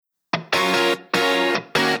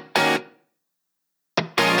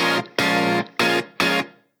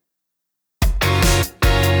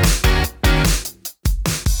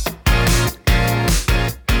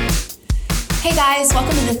guys,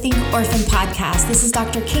 welcome to the Think Orphan podcast. This is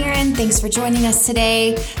Dr. Karen. Thanks for joining us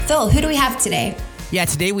today. Phil, who do we have today? Yeah,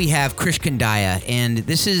 today we have Krish Kandiah, and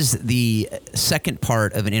this is the second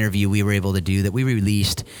part of an interview we were able to do that we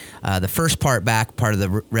released. The first part of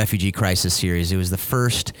the Refugee Crisis series. It was the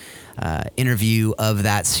first interview of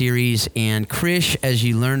that series, and Krish, as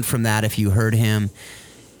you learned from that, if you heard him,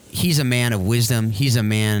 he's a man of wisdom. He's a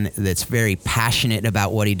man that's very passionate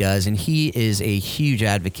about what he does, and he is a huge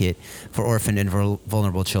advocate for orphaned and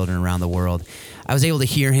vulnerable children around the world. I was able to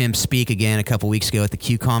hear him speak again a couple weeks ago at the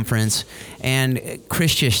Q conference, and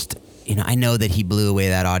Krish just, I know that he blew away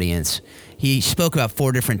that audience. He spoke about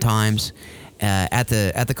 4 different times at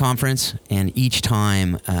the conference, and each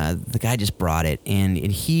time the guy just brought it, and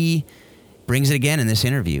he brings it again in this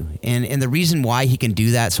interview. And the reason why he can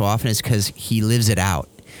do that so often is because he lives it out.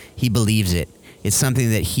 He believes it. It's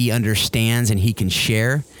something that he understands and he can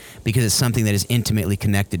share because it's something that is intimately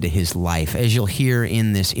connected to his life. As you'll hear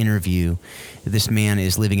in this interview, this man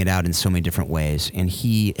is living it out in so many different ways, and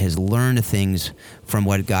he has learned things from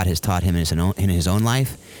what God has taught him in his own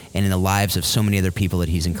life and in the lives of so many other people that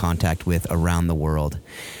he's in contact with around the world.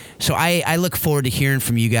 So I look forward to hearing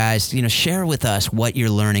from you guys. Share with us what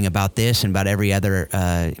you're learning about this and about every other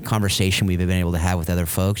conversation we've been able to have with other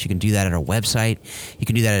folks. You can do that at our website. You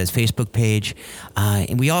can do that at his Facebook page.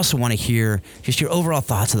 And we also want to hear just your overall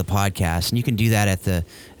thoughts of the podcast. And you can do that at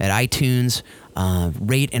iTunes.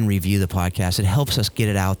 Rate and review the podcast. It helps us get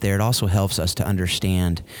it out there. It also helps us to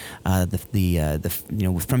understand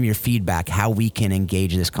from your feedback how we can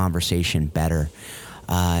engage this conversation better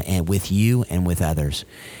and with you and with others.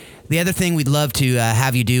 The other thing we'd love to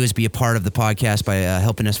have you do is be a part of the podcast by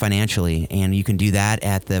helping us financially, and you can do that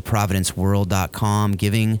at the providenceworld.com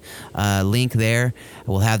giving link there.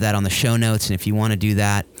 We'll have that on the show notes, and if you want to do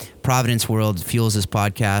that, Providence World fuels this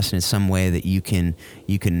podcast, and it's some way that you can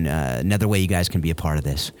another way you guys can be a part of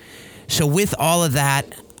this. So with all of that,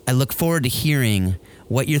 I look forward to hearing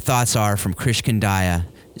what your thoughts are from Krish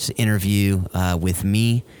Kandiah's interview with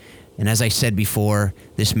me. And as I said before,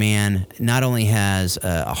 this man not only has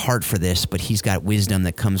a heart for this, but he's got wisdom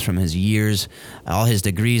that comes from his years, all his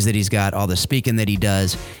degrees that he's got, all the speaking that he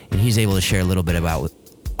does, and he's able to share a little bit about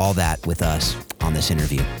all that with us on this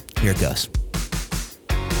interview. Here it goes.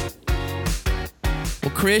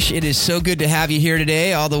 Well, Krish, it is so good to have you here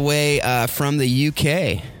today, all the way from the UK.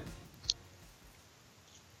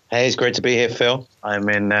 Hey, it's great to be here, Phil. I'm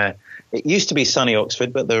in... It used to be sunny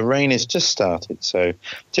Oxford, but the rain has just started. So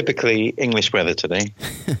typically English weather today.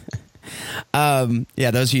 Those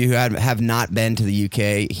of you who have not been to the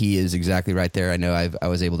UK, he is exactly right there. I know I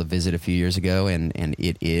was able to visit a few years ago, and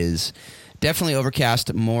it is definitely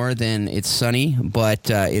overcast more than it's sunny, but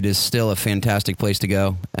it is still a fantastic place to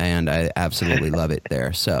go, and I absolutely love it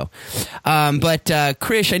there. So, but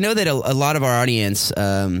Krish, I know that a lot of our audience,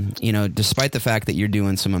 despite the fact that you're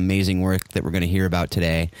doing some amazing work that we're going to hear about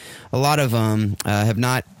today, a lot of them have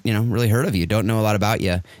not, really heard of you, don't know a lot about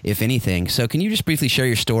you, if anything. So can you just briefly share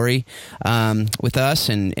your story with us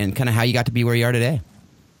and kind of how you got to be where you are today?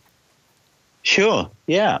 Sure.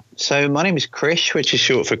 Yeah. So my name is Krish, which is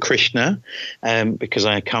short for Krishna, because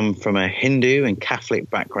I come from a Hindu and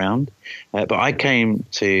Catholic background. But I came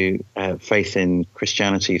to faith in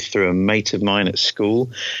Christianity through a mate of mine at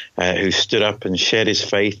school who stood up and shared his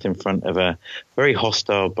faith in front of a very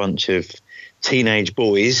hostile bunch of teenage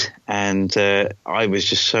boys. And I was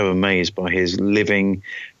just so amazed by his living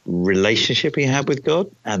relationship he had with God,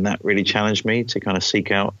 and that really challenged me to kind of seek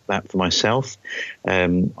out that for myself. I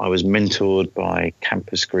was mentored by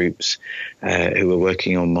campus groups who were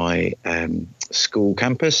working on my school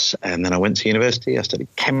campus, and then I went to university. I studied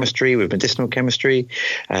chemistry with medicinal chemistry.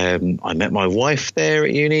 I met my wife there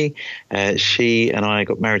at uni. She and I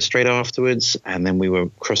got married straight afterwards, and then we were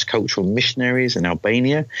cross-cultural missionaries in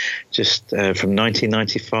Albania just from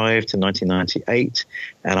 1995 to 1998,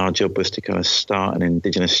 and our job was to kind of start an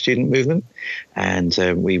indigenous student movement, and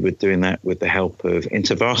we were doing that with the help of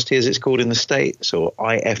InterVarsity, as it's called in the States, or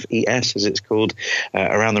IFES, as it's called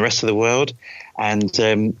around the rest of the world. And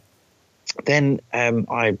then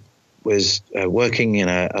I was working in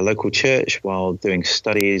a local church while doing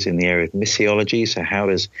studies in the area of missiology. So how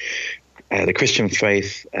does the Christian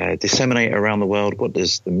faith disseminate around the world? What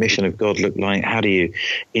does the mission of God look like? How do you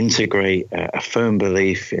integrate a firm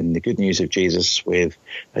belief in the good news of Jesus with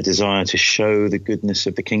a desire to show the goodness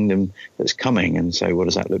of the kingdom that's coming? And so what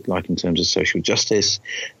does that look like in terms of social justice?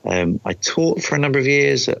 I taught for a number of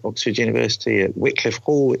years at Oxford University at Wycliffe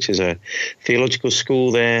Hall, which is a theological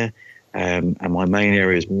school there. and my main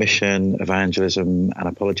area is mission, evangelism, and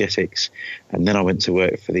apologetics. And then I went to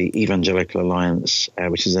work for the Evangelical Alliance,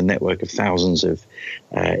 which is a network of thousands of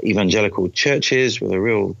evangelical churches with a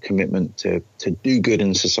real commitment to do good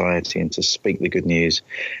in society and to speak the good news.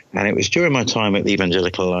 And it was during my time at the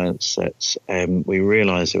Evangelical Alliance that we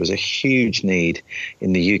realised there was a huge need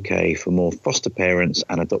in the UK for more foster parents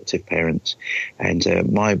and adoptive parents.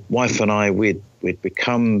 And my wife and I, we'd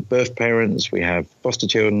become birth parents, we have foster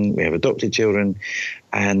children, we have adopted children,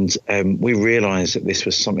 and we realised that this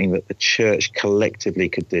was something that the church collectively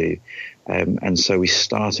could do. And so we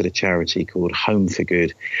started a charity called Home for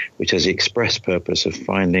Good, which has the express purpose of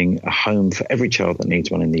finding a home for every child that needs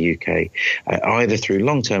one in the UK, either through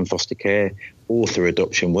long-term foster care or through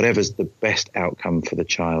adoption, whatever's the best outcome for the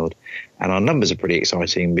child. And our numbers are pretty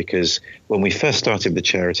exciting because when we first started the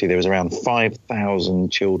charity, there was around 5,000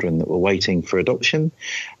 children that were waiting for adoption.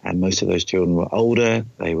 And most of those children were older.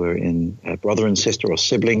 They were in brother and sister or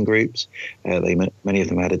sibling groups. Many of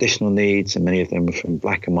them had additional needs, and many of them were from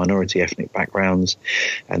black and minority ethnic backgrounds.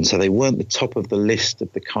 And so they weren't the top of the list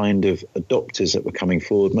of the kind of adopters that were coming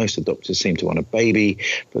forward. Most adopters seemed to want a baby,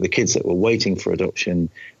 but the kids that were waiting for adoption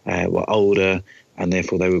were older, and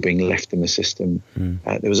therefore they were being left in the system.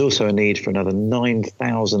 There was also a need for another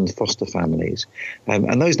 9,000 foster families.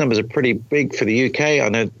 And those numbers are pretty big for the UK. I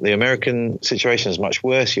know the American situation is much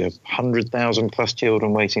worse. You have 100,000 plus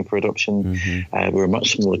children waiting for adoption. We're a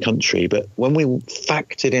much smaller country. But when we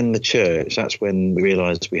factored in the church, that's when we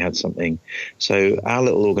realised we had something. So our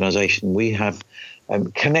little organisation, we have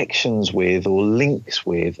connections with or links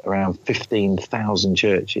with around 15,000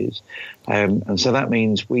 churches. And so that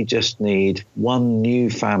means we just need one new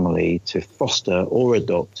family to foster or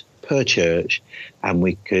adopt per church, and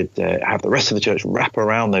we could have the rest of the church wrap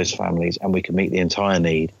around those families, and we could meet the entire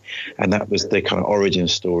need. And that was the kind of origin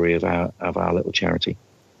story of our little charity.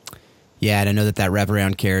 Yeah, and I know that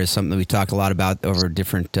wraparound care is something that we talked a lot about over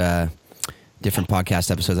different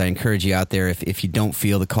podcast episodes. I encourage you out there, if you don't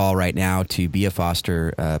feel the call right now to be a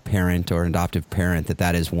foster parent or an adoptive parent,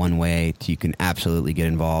 that is one way you can absolutely get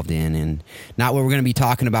involved in. And not what we're going to be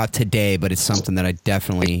talking about today, but it's something that I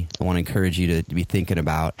definitely want to encourage you to be thinking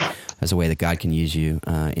about as a way that God can use you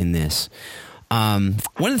in this. One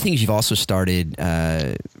of the things you've also started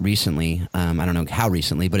recently, I don't know how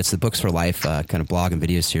recently, but it's the Books for Life kind of blog and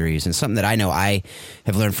video series, and something that I know I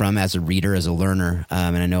have learned from as a reader, as a learner,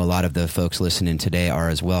 and I know a lot of the folks listening today are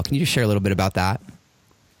as well. Can you just share a little bit about that?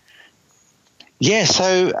 Yeah,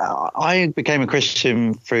 so I became a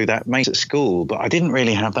Christian through that mate at school, but I didn't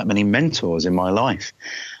really have that many mentors in my life.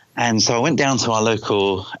 And so I went down to our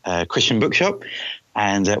local Christian bookshop,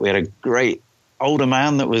 and we had a great older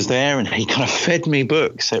man that was there, and he kind of fed me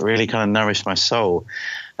books that really kind of nourished my soul.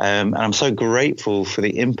 And I'm so grateful for the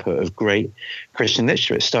input of great Christian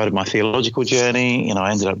literature. It started my theological journey.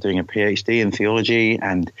 I ended up doing a PhD in theology,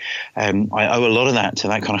 and I owe a lot of that to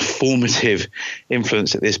that kind of formative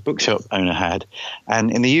influence that this bookshop owner had. And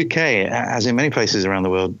in the UK, as in many places around the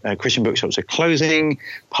world, Christian bookshops are closing.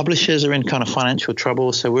 Publishers are in kind of financial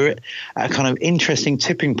trouble. So we're at a kind of interesting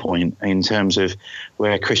tipping point in terms of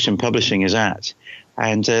where Christian publishing is at.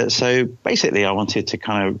 And so basically I wanted to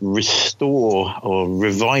kind of restore or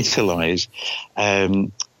revitalize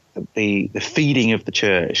the feeding of the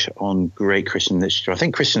church on great Christian literature. I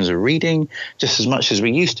think Christians are reading just as much as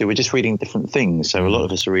we used to. We're just reading different things. So a lot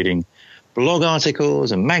of us are reading blog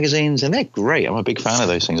articles and magazines, and they're great. I'm a big fan of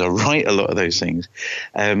those things. I write a lot of those things.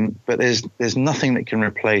 But there's nothing that can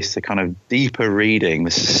replace the kind of deeper reading,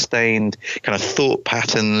 the sustained kind of thought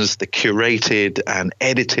patterns, the curated and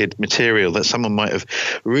edited material that someone might have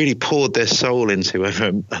really poured their soul into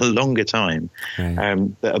over a longer time,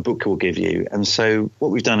 that a book will give you. And so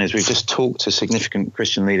what we've done is we've just talked to significant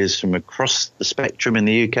Christian leaders from across the spectrum in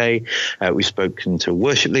the UK. We've spoken to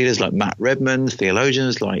worship leaders like Matt Redman,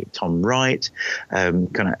 theologians like Tom Wright,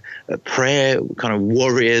 kind of prayer kind of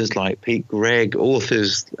warriors like Pete Gregg,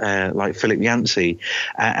 authors like Philip Yancey,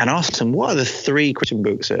 and asked them what are the 3 Christian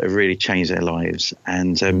books that have really changed their lives.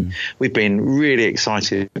 And we've been really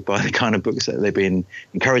excited by the kind of books that they've been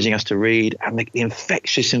encouraging us to read, and the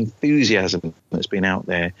infectious enthusiasm that's been out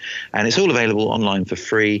there. And it's all available online for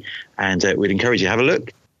free, and we'd encourage you to have a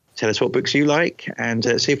look, tell us what books you like,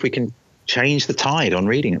 and see if we can change the tide on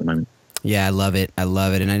reading at the moment. Yeah, I love it.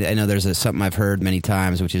 And I know there's something I've heard many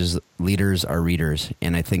times, which is leaders are readers.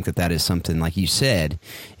 And I think that is something, like you said,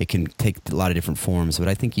 it can take a lot of different forms. But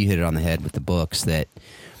I think you hit it on the head with the books, that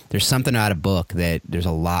there's something out of book that there's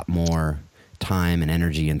a lot more time and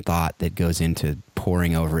energy and thought that goes into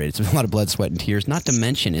pouring over it. It's a lot of blood, sweat, and tears, not to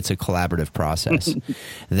mention it's a collaborative process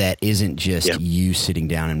that isn't just you sitting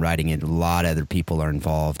down and writing it. A lot of other people are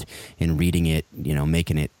involved in reading it,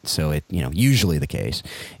 making it so it, usually the case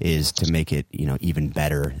is to make it, even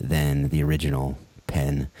better than the original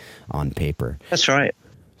pen on paper. That's right.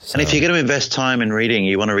 So, and if you're going to invest time in reading,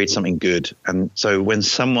 you want to read something good. And so when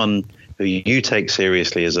someone who you take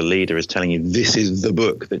seriously as a leader is telling you, this is the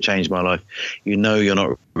book that changed my life, you're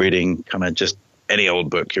not reading kind of just any old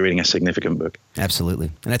book. You're reading a significant book.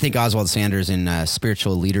 Absolutely. And I think Oswald Sanders in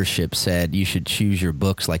Spiritual Leadership said you should choose your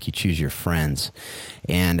books like you choose your friends.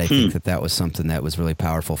 And I think that was something that was really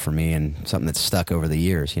powerful for me and something that's stuck over the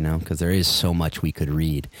years, because there is so much we could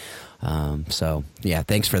read. So yeah,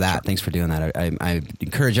 thanks for that. Thanks for doing that. I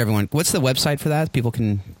encourage everyone. What's the website for that? People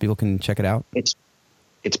can check it out. It's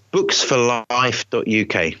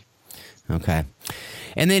booksforlife.uk. Okay.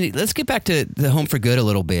 And then let's get back to the Home for Good a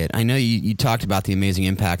little bit. I know you talked about the amazing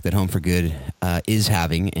impact that Home for Good is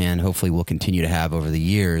having and hopefully will continue to have over the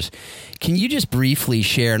years. Can you just briefly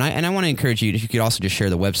share, and I want to encourage you, if you could also just share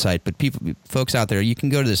the website, but folks out there, you can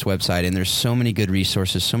go to this website and there's so many good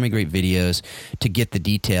resources, so many great videos to get the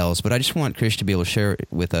details. But I just want Krish to be able to share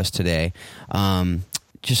with us today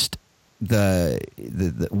just the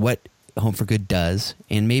what Home for Good does,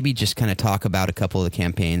 and maybe just kind of talk about a couple of the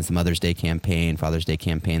campaigns, the Mother's Day campaign, Father's Day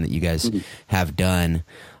campaign that you guys have done,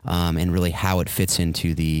 and really how it fits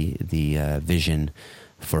into the vision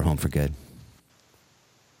for Home for Good.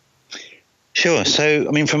 Sure.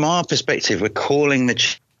 So, from our perspective, we're calling the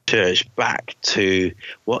church back to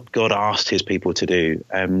what God asked his people to do.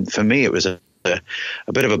 For me, it was a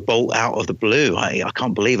bit of a bolt out of the blue. I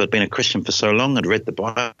can't believe I'd been a Christian for so long. I'd read the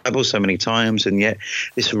Bible so many times, and yet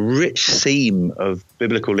this rich theme of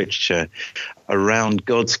biblical literature around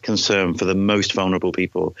God's concern for the most vulnerable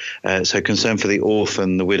people. So concern for the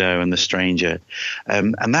orphan, the widow, and the stranger.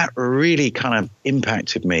 And that really kind of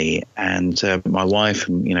impacted me and my wife.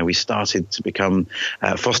 And, we started to become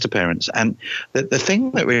foster parents. And the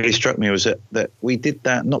thing that really struck me was that we did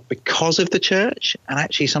that not because of the church, and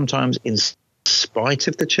actually sometimes in spite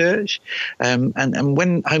of the church. And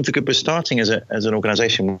when Home for Good was starting as an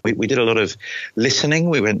organization, we did a lot of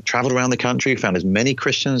listening. We traveled around the country, found as many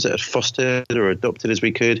Christians that had fostered or adopted as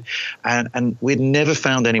we could. And we'd never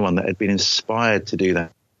found anyone that had been inspired to do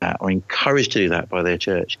that or encouraged to do that by their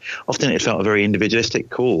church. Often it felt a very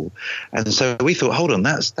individualistic call. And so we thought, hold on,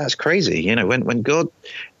 that's crazy. When God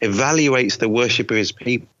evaluates the worship of his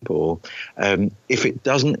people, if it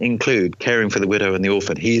doesn't include caring for the widow and the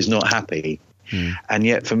orphan, he is not happy. And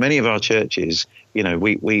yet for many of our churches,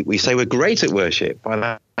 we say we're great at worship.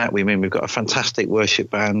 By that we mean we've got a fantastic worship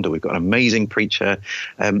band or we've got an amazing preacher.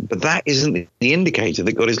 But that isn't the indicator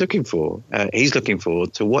that God is looking for. He's looking for,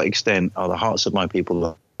 to what extent are the hearts of my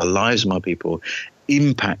people, the lives of my people,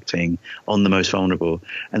 impacting on the most vulnerable.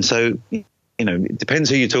 And so, it depends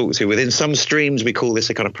who you talk to. Within some streams, we call this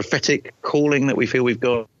a kind of prophetic calling that we feel we've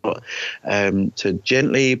got to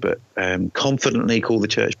gently but confidently call the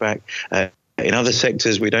church back. In other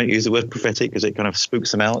sectors, we don't use the word prophetic because it kind of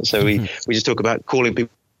spooks them out. So we just talk about calling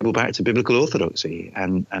people back to biblical orthodoxy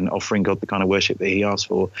and offering God the kind of worship that he asked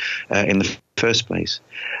for in the first place.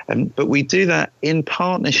 But we do that in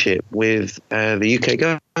partnership with the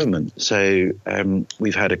UK government. So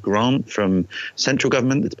we've had a grant from central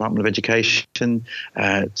government, the Department of Education,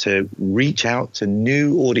 to reach out to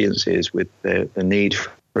new audiences with the need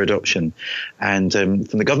for adoption. And from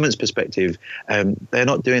the government's perspective, they're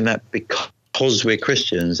not doing that because we're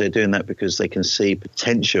Christians. They're doing that because they can see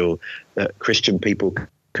potential that Christian people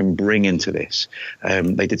can bring into this.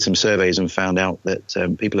 They did some surveys and found out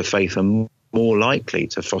that people of faith are more likely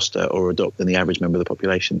to foster or adopt than the average member of the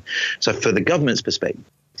population. So for the government's perspective,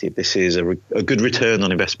 this is a good return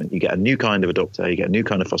on investment. You get a new kind of adopter, you get a new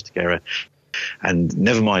kind of foster carer, and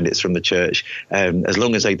never mind it's from the church. As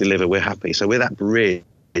long as they deliver, we're happy. So we're that bridge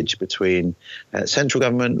between central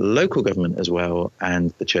government, local government as well,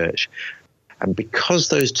 and the church. And because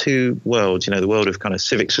those two worlds, the world of kind of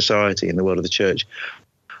civic society and the world of the church,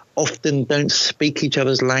 often don't speak each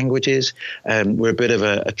other's languages, we're a bit of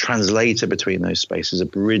a translator between those spaces, a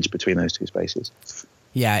bridge between those two spaces.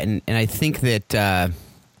 Yeah, and I think that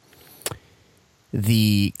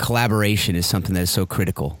the collaboration is something that is so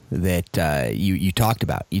critical that you talked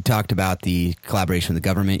about. You talked about the collaboration with the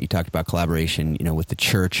government. You talked about collaboration, with the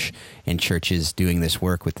church and churches doing this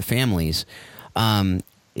work with the families. Can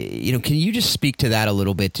you just speak to that a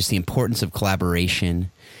little bit, just the importance of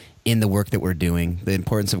collaboration in the work that we're doing, the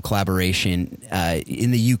importance of collaboration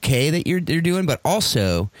in the UK that you're doing, but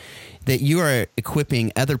also that you are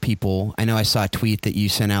equipping other people. I know I saw a tweet that you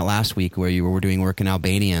sent out last week where you were doing work in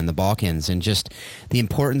Albania and the Balkans, and just the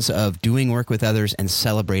importance of doing work with others and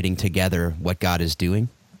celebrating together what God is doing.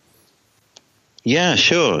 Yeah,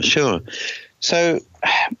 sure. So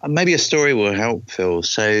maybe a story will help, Phil.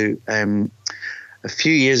 So a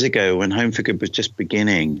few years ago, when Home for Good was just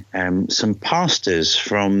beginning, some pastors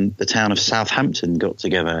from the town of Southampton got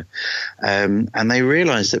together, and they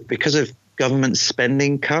realized that because of government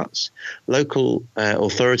spending cuts, local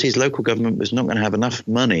authorities, local government was not going to have enough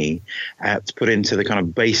money to put into the kind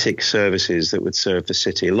of basic services that would serve the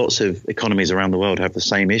city. Lots of economies around the world have the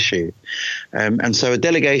same issue. And so a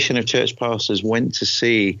delegation of church pastors went to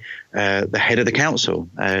see the head of the council,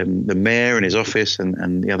 the mayor and his office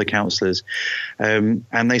and the other councillors.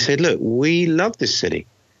 And they said, look, we love this city.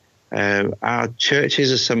 Our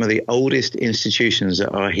churches are some of the oldest institutions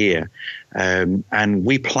that are here. And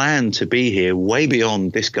we plan to be here way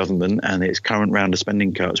beyond this government and its current round of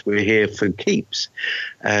spending cuts. We're here for keeps.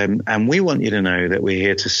 And we want you to know that we're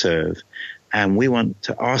here to serve. And we want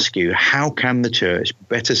to ask you, how can the church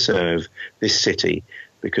better serve this city?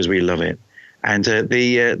 Because we love it. And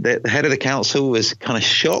the head of the council was kind of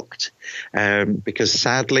shocked because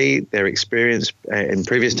sadly their experience in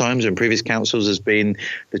previous times and previous councils has been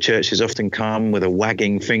the church has often come with a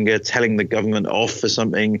wagging finger telling the government off for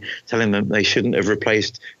something, telling them they shouldn't have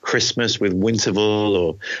replaced Christmas with Winterval,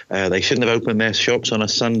 or they shouldn't have opened their shops on a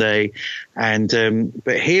Sunday. And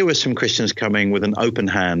but here were some Christians coming with an open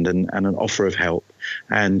hand and an offer of help.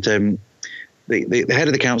 And the head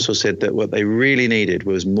of the council said that what they really needed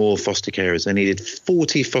was more foster carers. They needed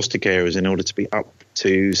 40 foster carers in order to be up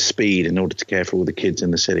to speed, in order to care for all the kids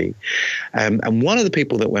in the city. And one of the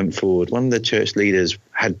people that went forward, one of the church leaders,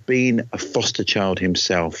 had been a foster child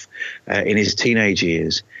himself in his teenage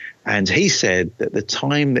years. And he said that the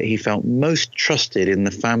time that he felt most trusted in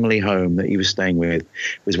the family home that he was staying with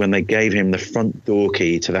was when they gave him the front door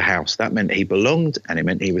key to the house. That meant he belonged, and it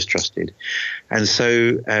meant he was trusted. And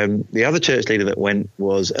so the other church leader that went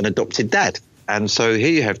was an adopted dad. And so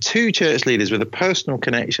here you have two church leaders with a personal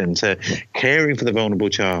connection to caring for the vulnerable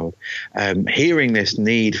child, hearing this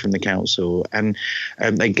need from the council. And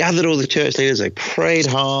they gathered all the church leaders, they prayed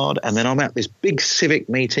hard, and then I'm at this big civic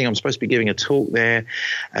meeting. I'm supposed to be giving a talk there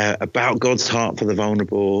about God's heart for the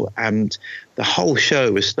vulnerable. And the whole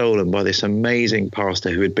show was stolen by this amazing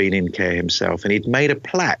pastor who had been in care himself. And he'd made a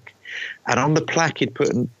plaque. And on the plaque, he'd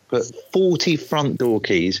put 40 front door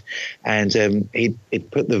keys, and he'd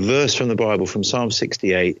put the verse from the Bible from Psalm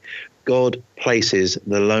 68, God places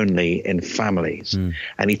the lonely in families.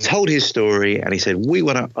 And he told his story, and he said, we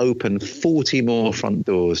want to open 40 more front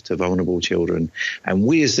doors to vulnerable children. And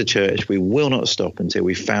we as the church, we will not stop until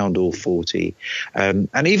we found all 40.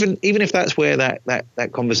 And even if that's where that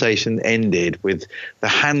conversation ended, with the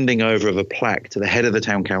handing over of a plaque to the head of the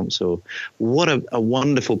town council, what a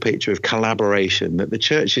wonderful picture of collaboration, that the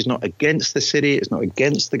church is not against the city, it's not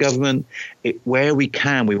against the government. Where we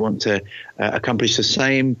can, we want to accomplish the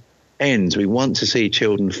same ends. We want to see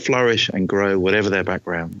children flourish and grow, whatever their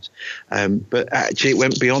backgrounds. But actually, it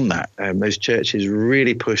went beyond that. Those churches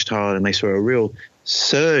really pushed hard, and they saw a real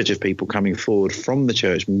surge of people coming forward from the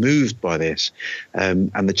church, moved by this.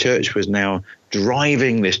 And the church was now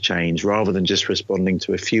driving this change rather than just responding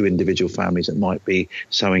to a few individual families that might be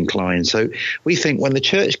so inclined. So we think when the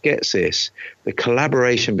church gets this, the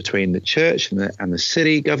collaboration between the church and the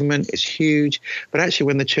city government is huge. But actually,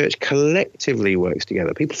 when the church collectively works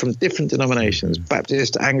together, people from different denominations,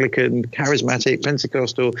 Baptist, Anglican, Charismatic,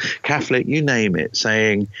 Pentecostal, Catholic, you name it,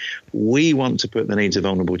 saying we want to put the needs of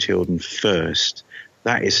vulnerable children first,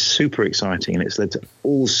 that is super exciting, and it's led to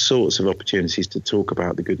all sorts of opportunities to talk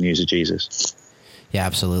about the good news of Jesus. Yeah,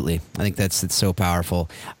 absolutely. I think it's so powerful.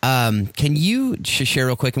 Can you share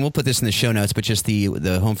real quick, and we'll put this in the show notes, but just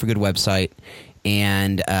the Home for Good website,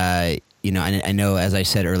 and I know, as I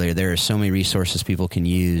said earlier, there are so many resources people can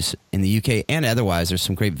use in the UK and otherwise. There's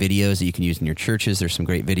some great videos that you can use in your churches. There's some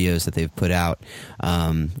great videos that they've put out,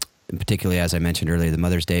 particularly, as I mentioned earlier, the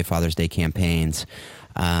Mother's Day, Father's Day campaigns.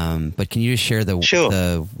 But can you just share the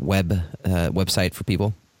website for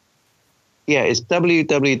people? Yeah, it's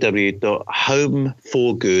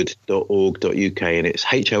www.homeforgood.org.uk, and it's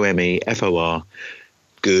HOMEFOR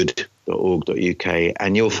good.org.uk,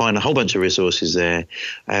 and you'll find a whole bunch of resources there.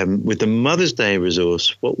 With the Mother's Day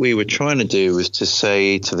resource, what we were trying to do was to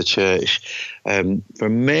say to the church, for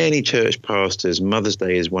many church pastors, Mother's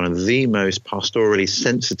Day is one of the most pastorally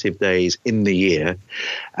sensitive days in the year,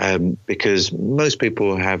 because most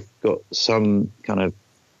people have got some kind of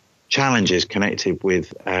challenges connected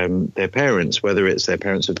with their parents, whether it's their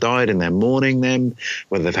parents have died and they're mourning them,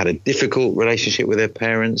 whether they've had a difficult relationship with their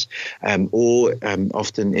parents, or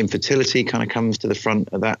often infertility kind of comes to the front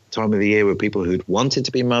at that time of the year, where people who'd wanted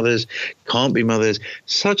to be mothers can't be mothers.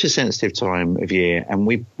 Such a sensitive time of year. And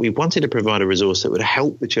we wanted to provide a resource that would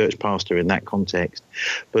help the church pastor in that context,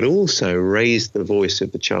 but also raise the voice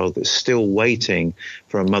of the child that's still waiting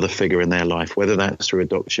for a mother figure in their life, whether that's through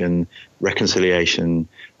adoption, reconciliation,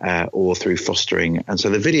 or through fostering. And so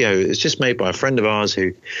the video is just made by a friend of ours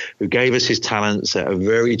who gave us his talents at a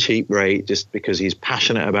very cheap rate, just because he's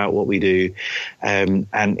passionate about what we do. And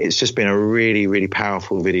it's just been a really, really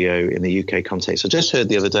powerful video in the UK context. I just heard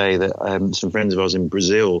the other day that some friends of ours in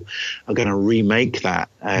Brazil are going to remake that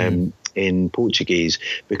in Portuguese,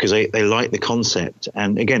 because they like the concept.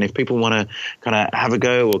 And again, if people want to kind of have a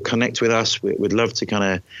go or connect with us, we'd love to kind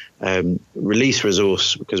of release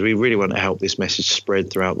resource, because we really want to help this message spread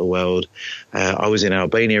throughout the world. I was in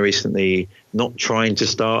Albania recently, not trying to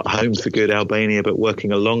start Home for Good Albania, but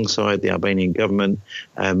working alongside the Albanian government.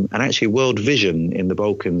 And actually World Vision in the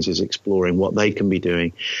Balkans is exploring what they can be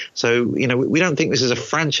doing. So, we don't think this is a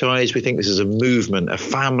franchise. We think this is a movement, a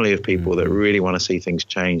family of people that really want to see things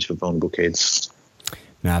change for vulnerable kids.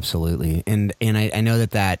 Absolutely. And I know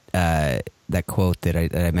that quote that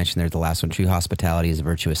I mentioned there, the last one, true hospitality is a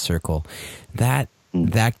virtuous circle. That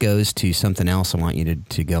goes to something else I want you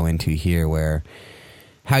to go into here, where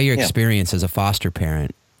how your experience as a foster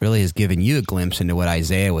parent really has given you a glimpse into what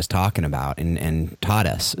Isaiah was talking about and taught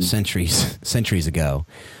us centuries ago.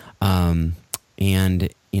 And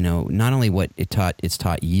not only what it's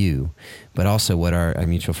taught you, but also what our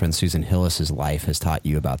mutual friend Susan Hillis's life has taught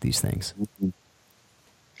you about these things.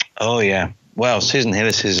 Oh yeah. Well, Susan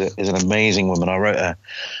Hillis is an amazing woman. I wrote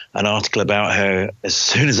an article about her as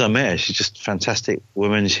soon as I met her. She's just a fantastic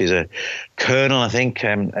woman. She's a colonel, I think. She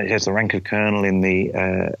has the rank of colonel in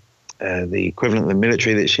the equivalent of the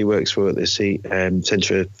military that she works for at the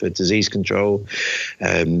Centre for Disease Control.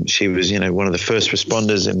 She was, one of the first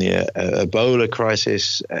responders in the Ebola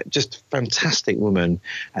crisis. Just a fantastic woman.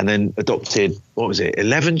 And then adopted,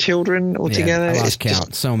 11 children altogether? Yeah, I lost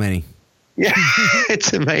count. So many. Yeah,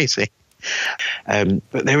 it's amazing.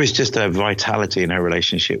 But there is just a vitality in her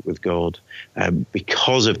relationship with God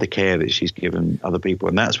because of the care that she's given other people.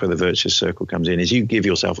 And that's where the virtuous circle comes in. As you give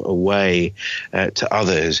yourself away to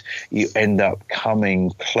others, you end up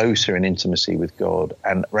coming closer in intimacy with God.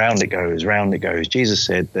 And round it goes, round it goes. Jesus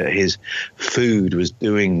said that his food was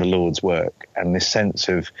doing the Lord's work. And this sense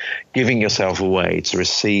of giving yourself away to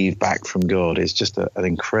receive back from God is just an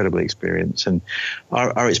incredible experience. And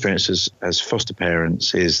our experience as foster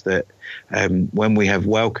parents is that when we have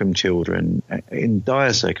welcomed children in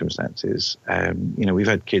dire circumstances, we've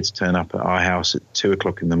had kids turn up at our house at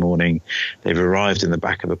 2:00 in the morning. They've arrived in the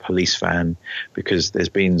back of a police van because there's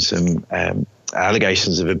been some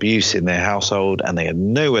allegations of abuse in their household and they had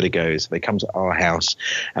nowhere to go. So they come to our house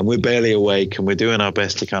and we're barely awake and we're doing our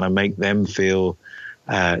best to kind of make them feel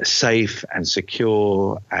safe and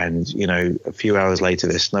secure. And, a few hours later,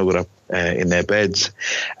 they're snuggled up in their beds,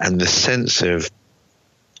 and the sense of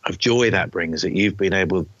joy that brings, that you've been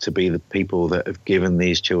able to be the people that have given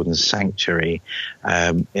these children sanctuary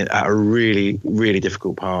at a really, really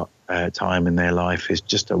difficult time in their life, is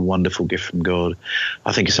just a wonderful gift from God.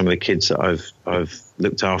 I think of some of the kids that I've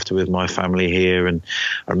looked after with my family here, and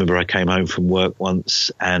I remember I came home from work once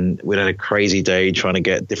and we'd had a crazy day trying to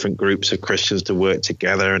get different groups of Christians to work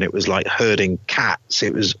together, and it was like herding cats.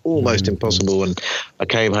 It was almost impossible, and I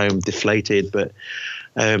came home deflated, but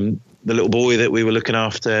the little boy that we were looking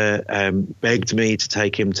after begged me to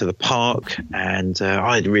take him to the park, and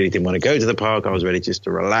I really didn't want to go to the park. I was ready just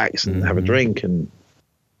to relax and have a drink and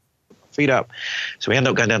feet up. So we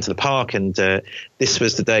ended up going down to the park, and this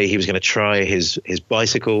was the day he was going to try his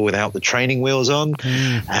bicycle without the training wheels on.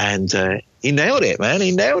 And he nailed it, man.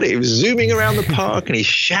 He nailed it. He was zooming around the park and he's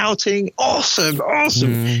shouting, awesome,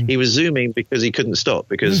 awesome. He was zooming because he couldn't stop,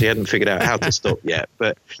 because he hadn't figured out how to stop yet.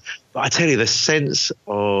 But I tell you, the sense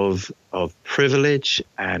of privilege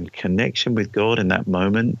and connection with God in that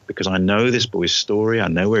moment, because I know this boy's story, I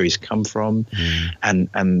know where he's come from, and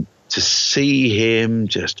to see him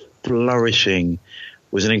just flourishing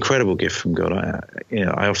was an incredible gift from God.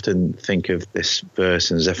 I often think of this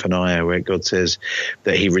verse in Zephaniah where God says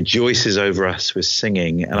that he rejoices over us with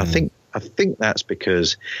singing. And I think I think that's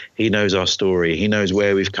because he knows our story. He knows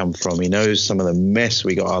where we've come from. He knows some of the mess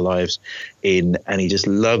we got our lives in, and he just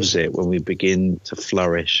loves it when we begin to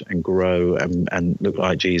flourish and grow and look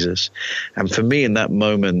like Jesus. And for me, in that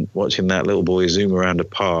moment, watching that little boy zoom around a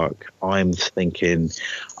park, I'm thinking,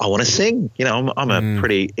 I want to sing. You know, I'm a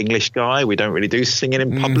pretty English guy. We don't really do singing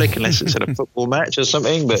in public unless it's at a football match or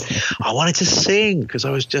something. But I wanted to sing because I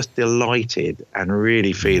was just delighted and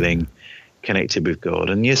really feeling connected with God.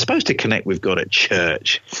 And you're supposed to connect with God at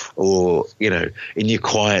church or, you know, in your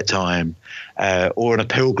quiet time or on a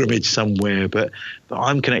pilgrimage somewhere. But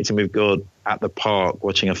I'm connecting with God at the park,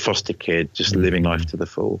 watching a foster kid just living life to the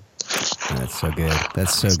full. That's so good.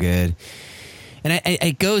 That's so good. And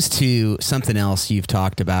it goes to something else you've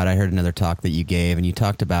talked about. I heard another talk that you gave, and you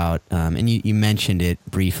talked about, and you mentioned it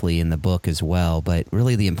briefly in the book as well, but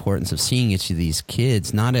really the importance of seeing each of these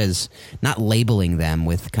kids, not labeling them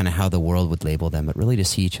with kind of how the world would label them, but really to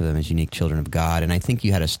see each of them as unique children of God. And I think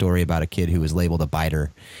you had a story about a kid who was labeled a biter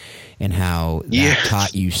and how that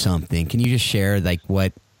taught you something. Can you just share like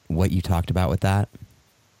what you talked about with that?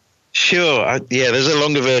 Sure. There's a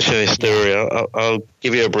longer version of this story. I'll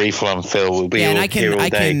give you a brief one, Phil. We'll be and I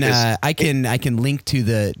can link to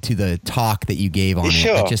the talk that you gave on it.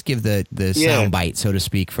 But just give the sound bite, so to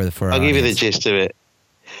speak, for I'll give you the gist of it.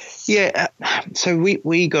 Yeah. So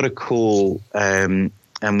we got a call, and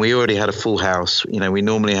we already had a full house. You know, we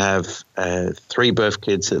normally have 3 birth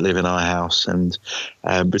kids that live in our house, and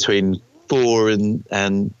between 4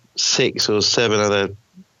 and 6 or 7 other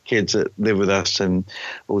kids that live with us and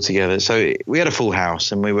all together. So we had a full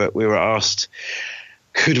house, and we were asked,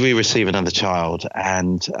 could we receive another child?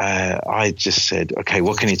 And I just said, okay,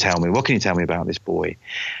 what can you tell me? What can you tell me about this boy?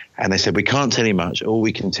 And they said, we can't tell you much. All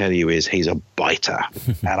we can tell you is he's a biter.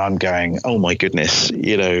 And I'm going, oh my goodness,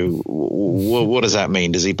 you know, what does that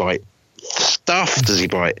mean? Does he bite stuff? Does he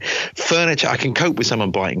bite furniture? I can cope with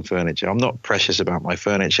someone biting furniture. I'm not precious about my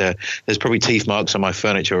furniture. There's probably teeth marks on my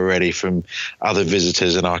furniture already from other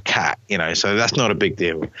visitors and our cat, you know, so that's not a big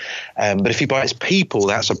deal. But if he bites people,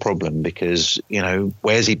 that's a problem because, you know,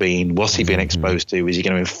 where's he been? What's he been exposed to? Is he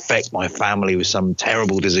going to infect my family with some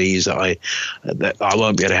terrible disease that I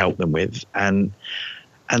won't be able to help them with? And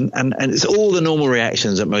it's all the normal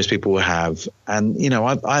reactions that most people will have. And, you know,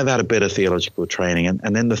 I've had a bit of theological training,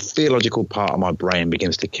 and then the theological part of my brain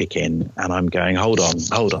begins to kick in, and I'm going, hold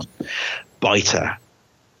on. Biter.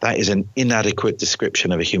 That is an inadequate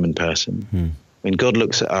description of a human person. When God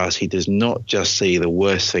looks at us, he does not just see the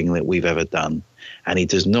worst thing that we've ever done, and he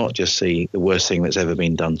does not just see the worst thing that's ever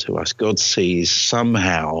been done to us. God sees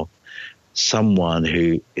somehow someone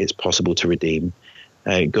who it's possible to redeem.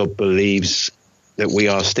 God believes that we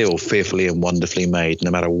are still fearfully and wonderfully made,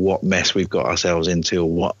 no matter what mess we've got ourselves into or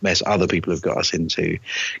what mess other people have got us into.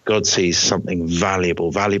 God sees something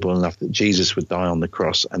valuable enough that Jesus would die on the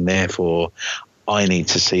cross, and therefore I need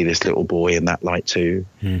to see this little boy in that light too.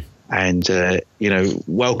 And, you know,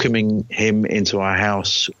 welcoming him into our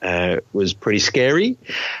house was pretty scary.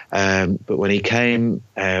 But when he came,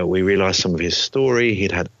 we realized some of his story.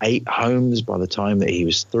 He'd had 8 homes by the time that he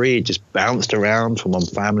was 3. He just bounced around from one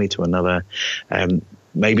family to another.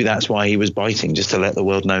 Maybe that's why he was biting, just to let the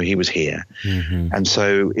world know he was here. And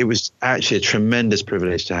so it was actually a tremendous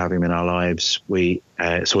privilege to have him in our lives. We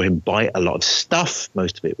saw him bite a lot of stuff.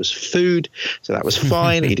 Most of it was food, so that was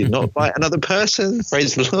fine. He did not bite another person,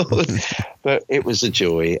 praise the Lord. But it was a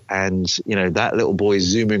joy. And, you know, that little boy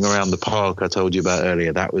zooming around the park I told you about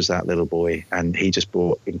earlier, that was that little boy. And he just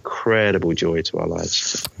brought incredible joy to our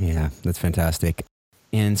lives. Yeah, that's fantastic.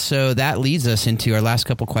 And so that leads us into our last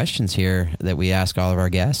couple questions here that we ask all of our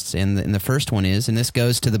guests. And the first one is, and this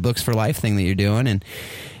goes to the Books for Life thing that you're doing,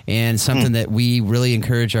 and something that we really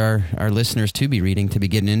encourage our listeners to be reading, to be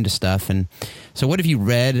getting into stuff. And so what have you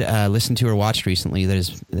read, listened to, or watched recently that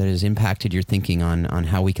has impacted your thinking on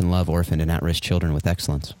how we can love orphaned and at-risk children with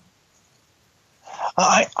excellence?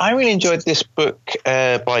 I really enjoyed this book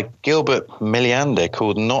by Gilbert Milliander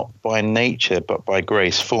called Not by Nature, but by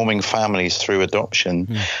Grace, Forming Families Through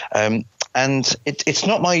Adoption. And it's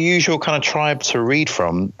not my usual kind of tribe to read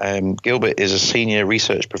from. Gilbert is a senior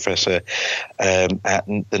research professor at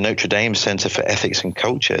the Notre Dame Center for Ethics and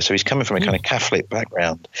Culture. So he's coming from a kind of Catholic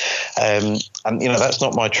background. And, you know, that's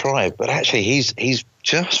not my tribe. But actually, he's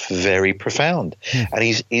just very profound. And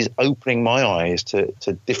he's opening my eyes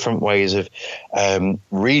to different ways of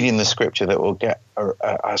reading the scripture that will get,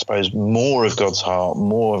 I suppose, more of God's heart,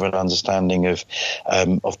 more of an understanding of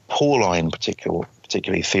Pauline particularly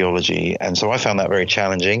particularly theology. And so I found that very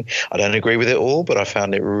challenging. I don't agree with it all, but I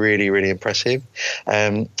found it really, really impressive.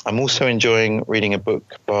 I'm also enjoying reading a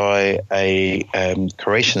book by a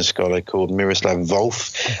Croatian scholar called Miroslav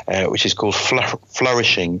Volf, which is called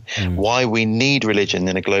Flourishing, Why We Need Religion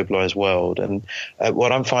in a Globalized World. And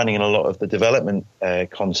what I'm finding in a lot of the development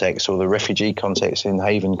context or the refugee context in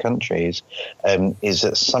haven countries is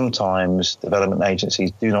that sometimes development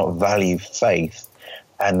agencies do not value faith,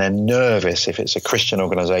 and they're nervous if it's a Christian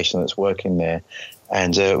organization that's working there.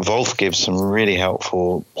 And Wolf gives some really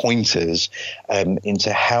helpful pointers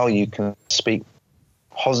into how you can speak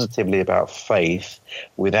positively about faith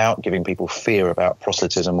without giving people fear about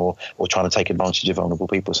proselytism or trying to take advantage of vulnerable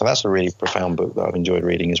people. So that's a really profound book that I've enjoyed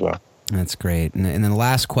reading as well. That's great. And then the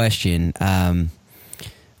last question,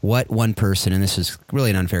 what one person, and this is really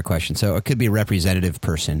an unfair question, so it could be a representative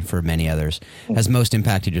person for many others, has most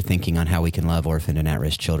impacted your thinking on how we can love orphaned and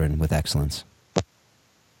at-risk children with excellence?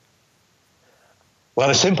 Well,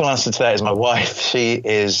 the simple answer to that is my wife. She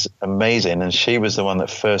is amazing, and she was the one that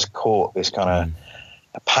first caught this kind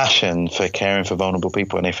of passion for caring for vulnerable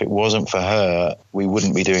people. And if it wasn't for her, we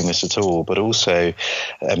wouldn't be doing this at all. But also,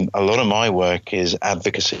 a lot of my work is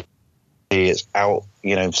advocacy. It's out,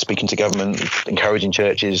 speaking to government, encouraging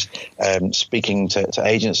churches, speaking to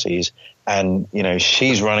agencies. And,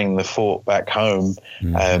 she's running the fort back home.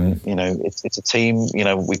 It's a team,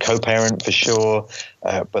 we co-parent for sure.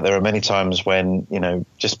 But there are many times when,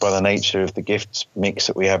 just by the nature of the gifts mix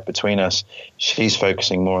that we have between us, she's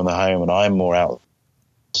focusing more on the home and I'm more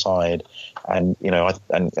outside. And,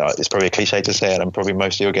 it's probably a cliche to say it, and probably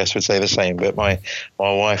most of your guests would say the same, but my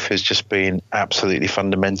wife has just been absolutely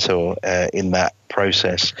fundamental in that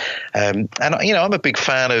process. And I'm a big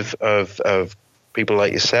fan of people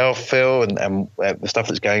like yourself, Phil, and the stuff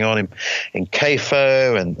that's going on in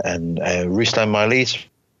CAFO and Ruslan Mailis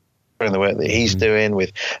and the work that he's doing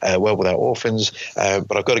with World Without Orphans.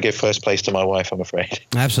 But I've got to give first place to my wife, I'm afraid.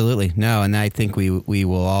 Absolutely. No, and I think we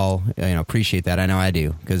will all appreciate that. I know I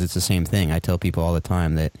do, because it's the same thing. I tell people all the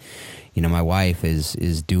time that, my wife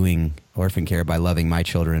is doing orphan care by loving my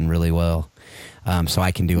children really well. So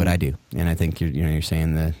I can do what I do. And I think you're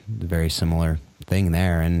saying the very similar thing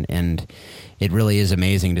there. And it really is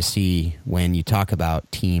amazing to see when you talk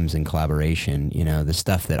about teams and collaboration, the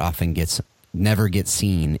stuff that often never gets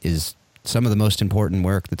seen is some of the most important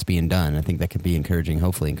work that's being done. I think that could be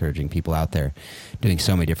hopefully encouraging people out there doing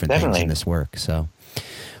so many different things in this work. So,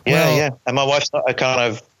 yeah. And my wife's not a kind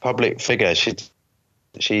of public figure. She's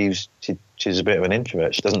a bit of an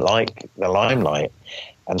introvert. She doesn't like the limelight.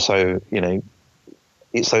 And so,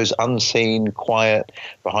 it's those unseen, quiet,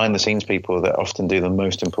 behind the scenes people that often do the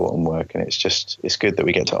most important work. And it's good that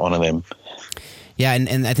we get to honor them. Yeah,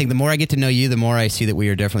 and I think the more I get to know you, the more I see that we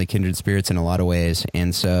are definitely kindred spirits in a lot of ways.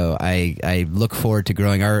 And so I look forward to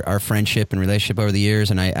growing our friendship and relationship over the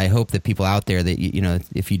years. And I hope that people out there that,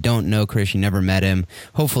 if you don't know Krish, you never met him,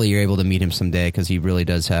 hopefully you're able to meet him someday, because he really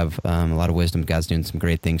does have a lot of wisdom. God's doing some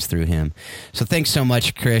great things through him. So thanks so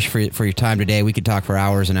much, Krish, for your time today. We could talk for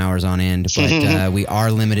hours and hours on end, but we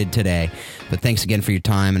are limited today. But thanks again for your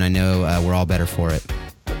time, and I know we're all better for it.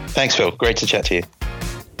 Thanks, Phil. Great to chat to you.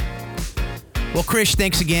 Well, Krish,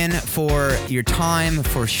 thanks again for your time,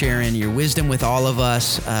 for sharing your wisdom with all of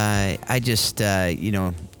us. I just,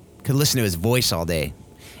 could listen to his voice all day,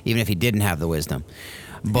 even if he didn't have the wisdom.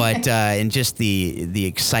 But and just the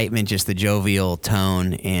excitement, just the jovial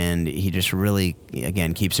tone, and he just really,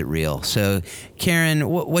 again, keeps it real. So, Karen,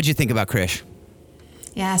 what'd you think about Krish?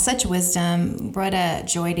 Yeah, such wisdom. What a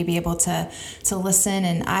joy to be able to listen.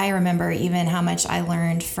 And I remember even how much I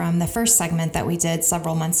learned from the first segment that we did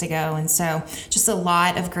several months ago. And so just a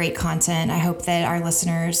lot of great content. I hope that our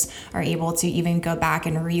listeners are able to even go back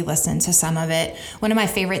and re-listen to some of it. One of my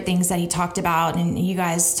favorite things that he talked about, and you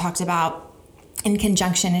guys talked about in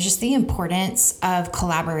conjunction, is just the importance of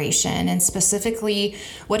collaboration, and specifically,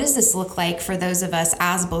 what does this look like for those of us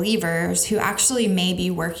as believers who actually may be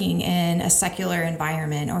working in a secular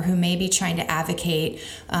environment, or who may be trying to advocate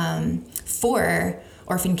for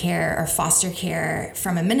orphan care or foster care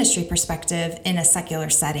from a ministry perspective in a secular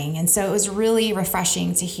setting. And so it was really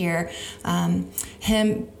refreshing to hear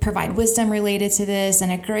him provide wisdom related to this,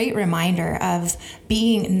 and a great reminder of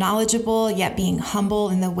being knowledgeable yet being humble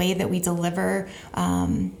in the way that we deliver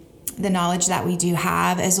the knowledge that we do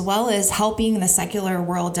have, as well as helping the secular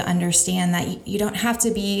world to understand that you don't have to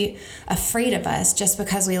be afraid of us just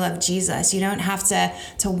because we love Jesus. You don't have to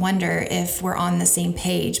wonder if we're on the same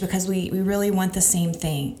page, because we really want the same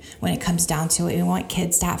thing when it comes down to it. We want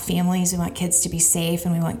kids to have families, we want kids to be safe,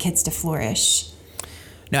 and we want kids to flourish.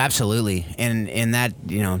 No, absolutely. And that,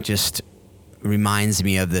 just reminds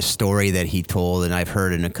me of the story that he told, and I've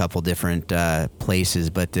heard in a couple different places,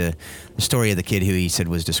 but the story of the kid who he said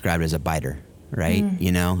was described as a biter, right?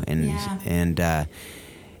 And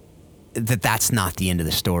that's not the end of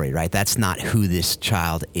the story, right? That's not who this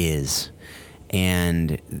child is.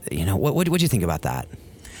 And, what do you think about that?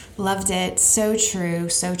 Loved it. So true.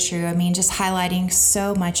 So true. I mean, just highlighting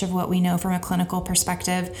so much of what we know from a clinical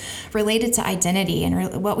perspective related to identity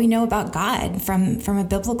and what we know about God from a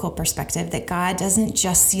biblical perspective, that God doesn't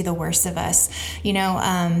just see the worst of us.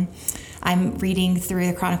 I'm reading through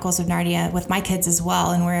the Chronicles of Narnia with my kids as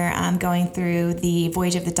well, and we're going through the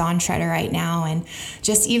Voyage of the Dawn Treader right now. And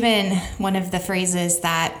just even one of the phrases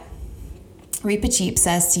that Reepicheep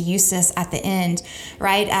says to Eustace at the end,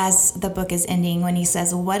 right as the book is ending, when he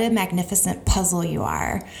says, "What a magnificent puzzle you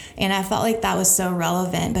are." And I felt like that was so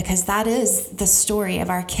relevant, because that is the story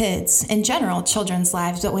of our kids in general, children's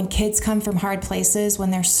lives. But when kids come from hard places,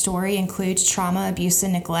 when their story includes trauma, abuse,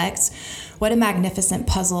 and neglect, what a magnificent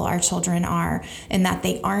puzzle our children are, in that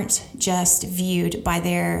they aren't just viewed by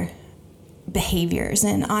their behaviors.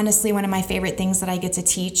 And honestly, one of my favorite things that I get to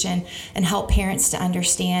teach and help parents to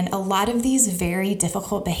understand, a lot of these very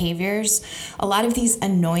difficult behaviors, a lot of these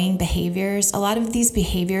annoying behaviors, a lot of these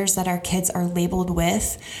behaviors that our kids are labeled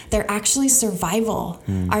with, they're actually survival.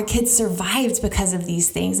 Our kids survived because of these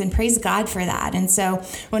things, and praise God for that. And so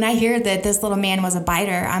when I hear that this little man was a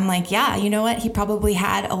biter, I'm like, yeah, you know what? He probably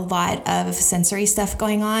had a lot of sensory stuff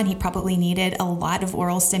going on. He probably needed a lot of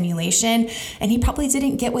oral stimulation, and he probably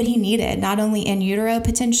didn't get what he needed, not only in utero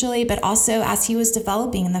potentially, but also as he was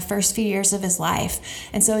developing in the first few years of his life.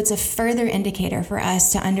 And so it's a further indicator for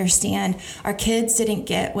us to understand our kids didn't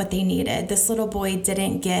get what they needed. This little boy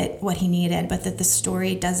didn't get what he needed, but that the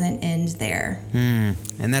story doesn't end there.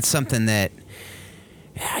 And that's something that,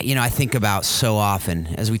 I think about so often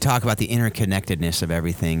as we talk about the interconnectedness of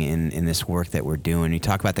everything in this work that we're doing. You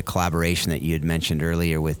talk about the collaboration that you had mentioned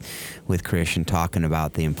earlier with Krish, and talking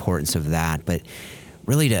about the importance of that. But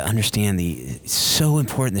really to understand so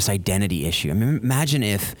important, this identity issue. I mean, imagine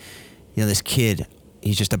if, this kid,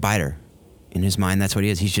 he's just a biter. In his mind, that's what he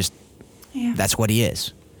is. That's what he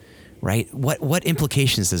is, right? What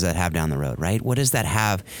implications does that have down the road, right? What does that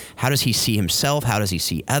have? How does he see himself? How does he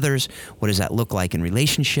see others? What does that look like in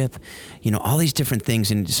relationship? All these different things.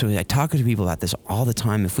 And so I talk to people about this all the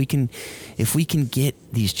time. If we can get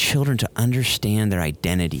these children to understand their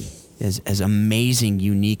identity as amazing,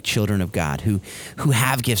 unique children of God who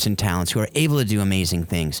have gifts and talents, who are able to do amazing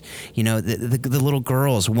things. The little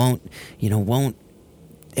girls won't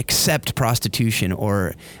accept prostitution,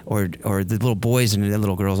 or the little boys and the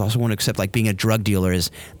little girls also won't accept like being a drug dealer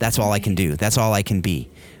that's all I can do. That's all I can be.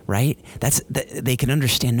 Right? They can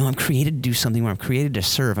understand, no, I'm created to do something more. I'm created to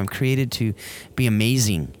serve. I'm created to be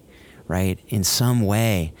amazing, right? In some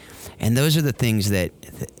way. And those are the things that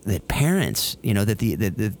parents,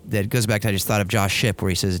 that goes back to, I just thought of Josh Shipp, where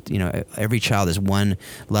he says, every child is one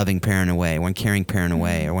loving parent away, one caring parent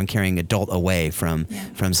away, or one caring adult away from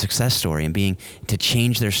success story, and being to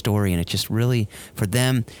change their story. And it's just really for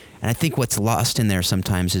them. And I think what's lost in there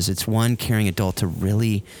sometimes is it's one caring adult to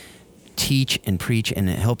really teach and preach and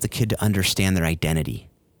help the kid to understand their identity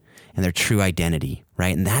and their true identity,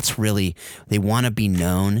 right? And that's really, they want to be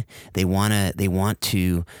known. They want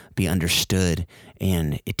to be understood,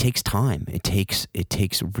 and it takes time. It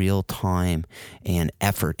takes real time and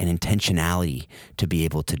effort and intentionality to be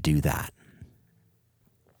able to do that.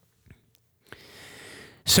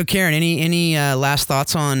 So, Karen, any last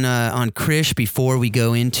thoughts on Krish before we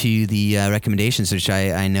go into the recommendations, which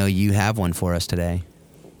I know you have one for us today?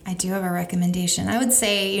 I do have a recommendation. I would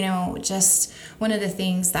say, just one of the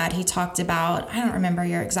things that he talked about, I don't remember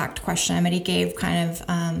your exact question, but he gave kind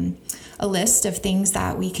of a list of things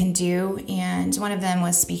that we can do. And one of them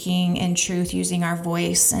was speaking in truth, using our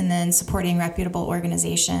voice, and then supporting reputable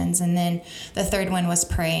organizations. And then the third one was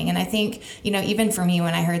praying. And I think, even for me,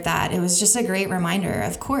 when I heard that, it was just a great reminder.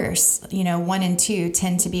 Of course, 1 and 2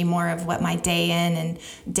 tend to be more of what my day in and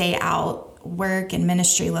day out work and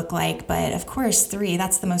ministry look like, but of course 3,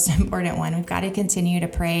 that's the most important one. We've got to continue to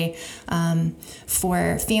pray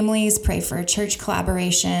for families, pray for church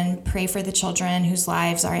collaboration, pray for the children whose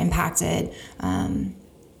lives are impacted, who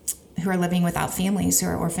are living without families, who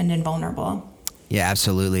are orphaned and vulnerable. Yeah,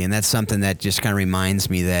 absolutely. And that's something that just kind of reminds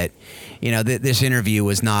me that, this interview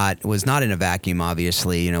was not in a vacuum,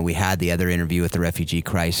 obviously. We had the other interview with the refugee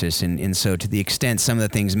crisis. And so to the extent some of the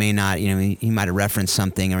things may not, he might have referenced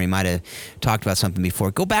something or he might have talked about something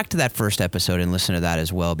before, go back to that first episode and listen to that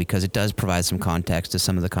as well, because it does provide some context to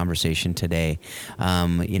some of the conversation today.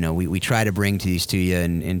 We try to bring these to you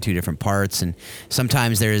in two different parts. And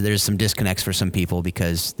sometimes there's some disconnects for some people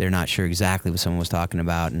because they're not sure exactly what someone was talking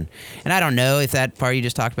about. And I don't know if that part you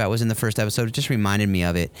just talked about was in the first episode. It just reminded me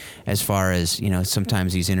of it as far as,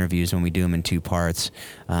 sometimes these interviews, when we do them in two parts,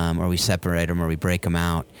 or we separate them or we break them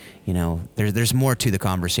out, there's more to the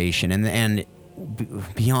conversation. And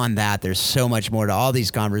beyond that, there's so much more to all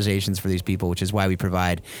these conversations for these people, which is why we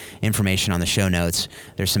provide information on the show notes.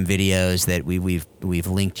 There's some videos that we've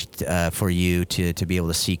linked for you to be able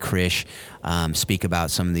to see Krish speak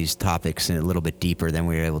about some of these topics a little bit deeper than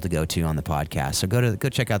we were able to go to on the podcast. So go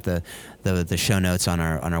check out the show notes on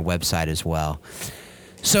our website as well.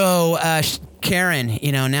 So, Karen,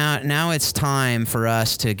 now it's time for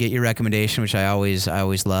us to get your recommendation, which I always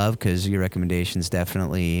love, because your recommendations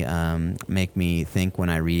definitely make me think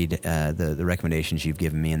when I read the recommendations you've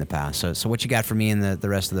given me in the past. So what you got for me and the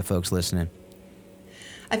rest of the folks listening?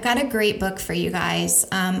 I've got a great book for you guys.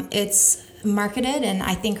 It's marketed and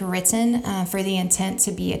I think written for the intent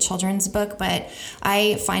to be a children's book, but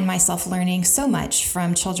I find myself learning so much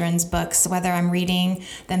from children's books, whether I'm reading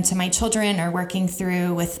them to my children or working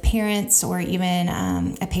through with parents or even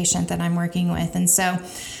a patient that I'm working with. And so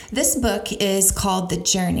this book is called The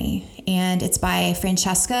Journey, and it's by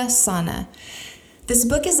Francesca Sana. This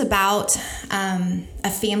book is about a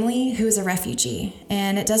family who is a refugee,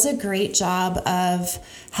 and it does a great job of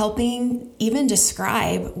helping even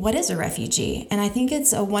describe what is a refugee. And I think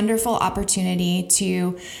it's a wonderful opportunity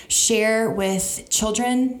to share with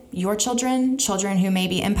children, your children who may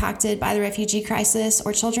be impacted by the refugee crisis,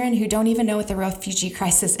 or children who don't even know what the refugee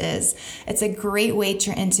crisis is. It's a great way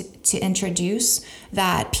to introduce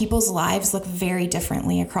that people's lives look very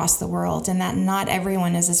differently across the world, and that not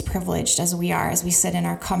everyone is as privileged as we are as we sit in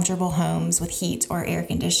our comfortable homes with heat or air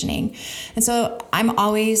conditioning. And so I'm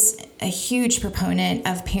always a huge proponent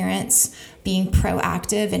of parents being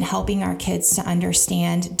proactive and helping our kids to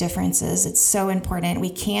understand differences. It's so important. We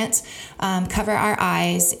can't cover our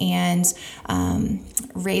eyes and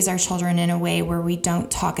raise our children in a way where we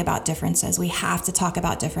don't talk about differences. We have to talk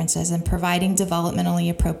about differences, and providing developmentally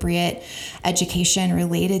appropriate education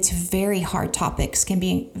related to very hard topics can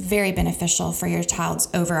be very beneficial for your child's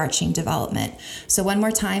overarching development. So one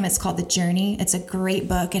more time, it's called The Journey. It's a great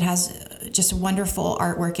book. It has just wonderful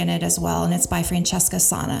artwork in it as well, and it's by Francesca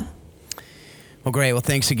Sana. Well, great. Well,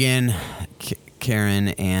 thanks again, Karen.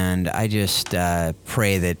 And I just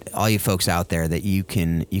pray that all you folks out there, that you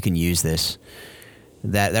can use this,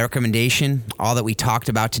 that recommendation, all that we talked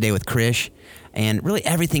about today with Krish, and really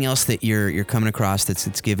everything else that you're coming across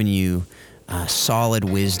that's given you solid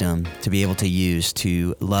wisdom to be able to use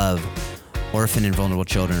to love orphan and vulnerable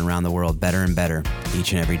children around the world better and better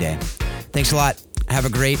each and every day. Thanks a lot. Have a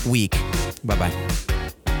great week. Bye-bye.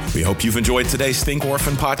 We hope you've enjoyed today's Think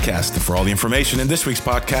Orphan podcast. For all the information in this week's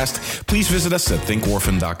podcast, please visit us at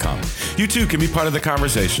thinkorphan.com. You too can be part of the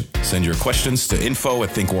conversation. Send your questions to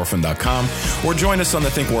info@thinkorphan.com or join us on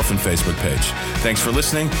the Think Orphan Facebook page. Thanks for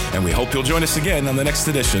listening, and we hope you'll join us again on the next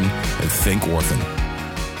edition of Think Orphan.